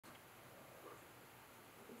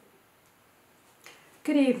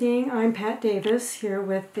Good evening. I'm Pat Davis here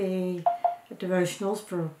with the Devotionals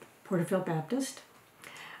for Porterfield Baptist.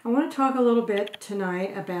 I want to talk a little bit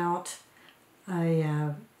tonight about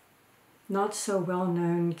a not so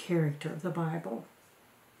well-known character of the Bible.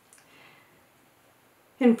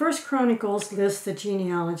 In 1 Chronicles lists the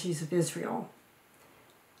genealogies of Israel.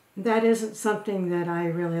 That isn't something that I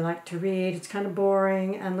really like to read. It's kind of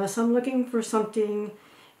boring unless I'm looking for something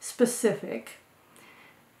specific.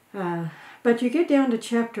 But you get down to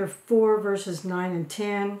chapter 4, verses 9 and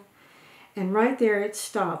 10, and right there it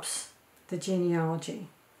stops the genealogy.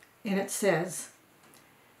 And it says,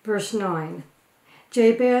 verse 9,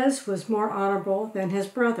 Jabez was more honorable than his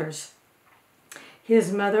brothers.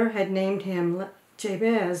 His mother had named him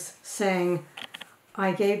Jabez, saying,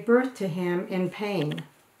 I gave birth to him in pain.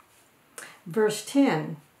 Verse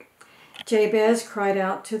 10, Jabez cried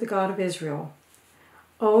out to the God of Israel,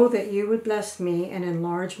 Oh, that you would bless me and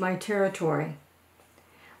enlarge my territory.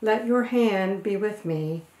 Let your hand be with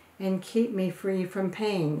me and keep me free from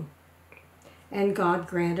pain. And God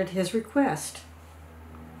granted his request.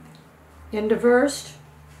 End of verse,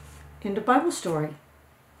 end of Bible story.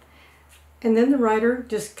 And then the writer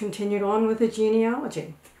just continued on with the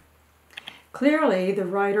genealogy. Clearly, the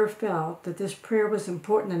writer felt that this prayer was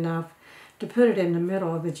important enough to put it in the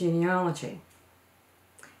middle of the genealogy.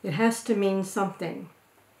 It has to mean something.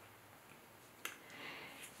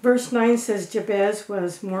 Verse 9 says Jabez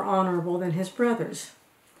was more honorable than his brothers.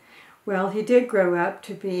 Well, he did grow up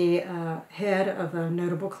to be head of a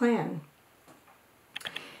notable clan.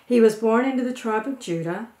 He was born into the tribe of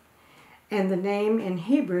Judah, and the name in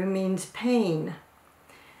Hebrew means pain.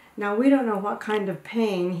 Now, we don't know what kind of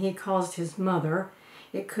pain he caused his mother.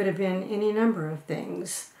 It could have been any number of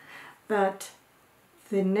things. But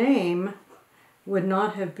the name would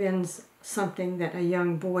not have been something that a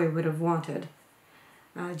young boy would have wanted.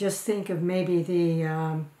 Just think of maybe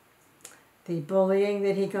the bullying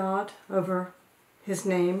that he got over his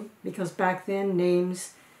name, because back then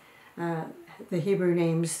names, the Hebrew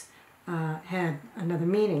names, had another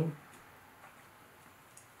meaning.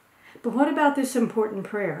 But what about this important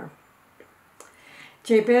prayer?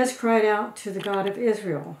 Jabez cried out to the God of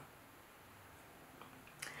Israel,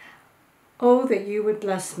 Oh, that you would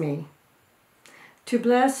bless me. To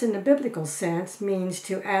bless in the biblical sense means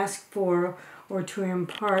to ask for or to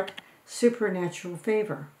impart supernatural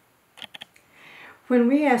favor. When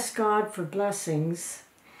we ask God for blessings,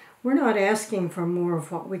 we're not asking for more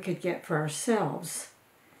of what we could get for ourselves.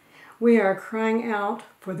 We are crying out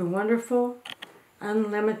for the wonderful,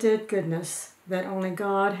 unlimited goodness that only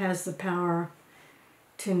God has the power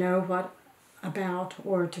to know what about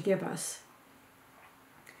or to give us.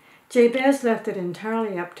 Jabez left it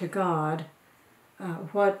entirely up to God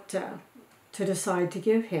what to decide to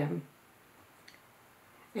give him.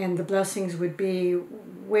 And the blessings would be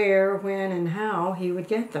where, when, and how he would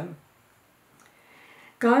get them.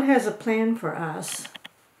 God has a plan for us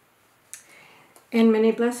and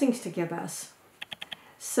many blessings to give us.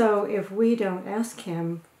 So if we don't ask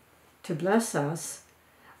him to bless us,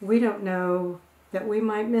 we don't know that we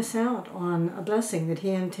might miss out on a blessing that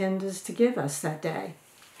he intends to give us that day.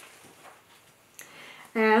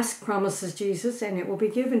 Ask, promises Jesus, and it will be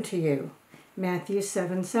given to you. Matthew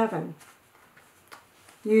 7:7.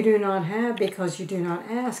 You do not have because you do not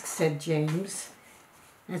ask, said James.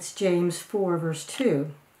 That's James 4, verse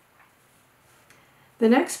 2. The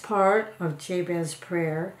next part of Jabez's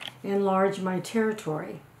prayer, enlarge my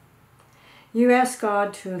territory. You ask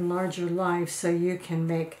God to enlarge your life so you can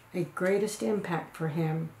make a greatest impact for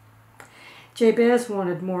him. Jabez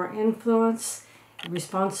wanted more influence,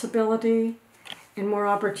 responsibility, and more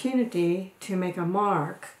opportunity to make a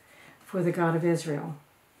mark for the God of Israel.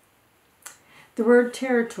 The word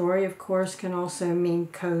territory, of course, can also mean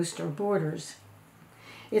coast or borders.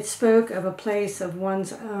 It spoke of a place of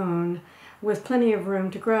one's own with plenty of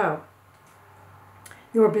room to grow.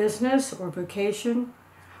 Your business or vocation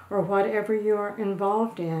or whatever you are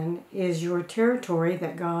involved in is your territory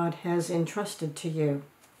that God has entrusted to you.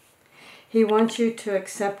 He wants you to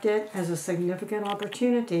accept it as a significant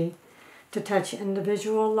opportunity to touch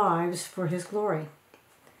individual lives for his glory.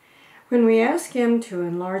 When we ask him to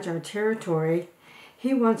enlarge our territory,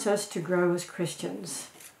 he wants us to grow as Christians.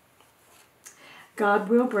 God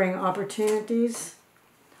will bring opportunities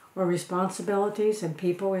or responsibilities and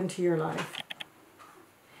people into your life.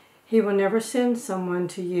 He will never send someone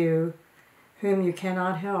to you whom you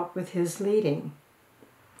cannot help with his leading.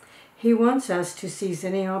 He wants us to seize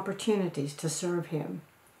any opportunities to serve him.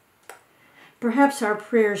 Perhaps our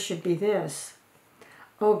prayer should be this: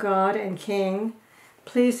 O God and King,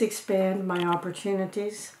 please expand my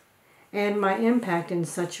opportunities and my impact in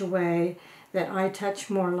such a way that I touch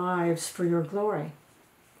more lives for your glory.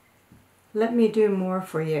 Let me do more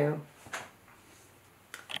for you.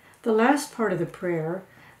 The last part of the prayer,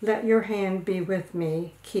 let your hand be with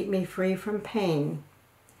me, keep me free from pain.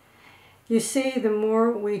 You see, the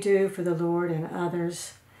more we do for the Lord and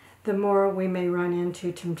others, the more we may run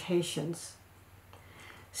into temptations.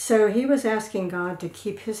 So he was asking God to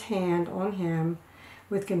keep his hand on him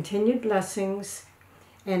with continued blessings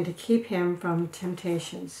and to keep him from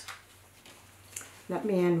temptations. Let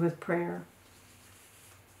me end with prayer.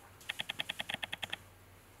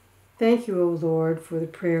 Thank you, O Lord, for the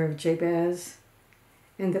prayer of Jabez,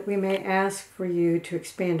 and that we may ask for you to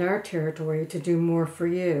expand our territory to do more for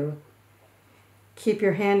you. Keep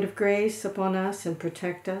your hand of grace upon us and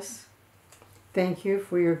protect us. Thank you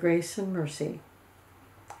for your grace and mercy.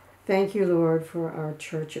 Thank you, Lord, for our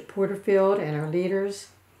church at Porterfield and our leaders,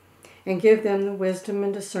 and give them the wisdom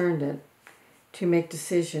and discernment to make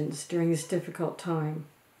decisions during this difficult time.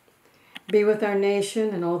 Be with our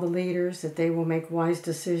nation and all the leaders, that they will make wise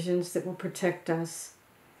decisions that will protect us.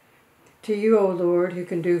 To you, O Lord, who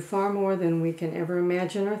can do far more than we can ever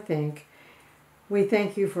imagine or think, we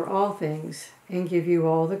thank you for all things and give you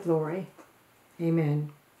all the glory.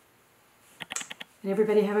 Amen. And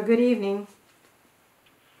everybody have a good evening.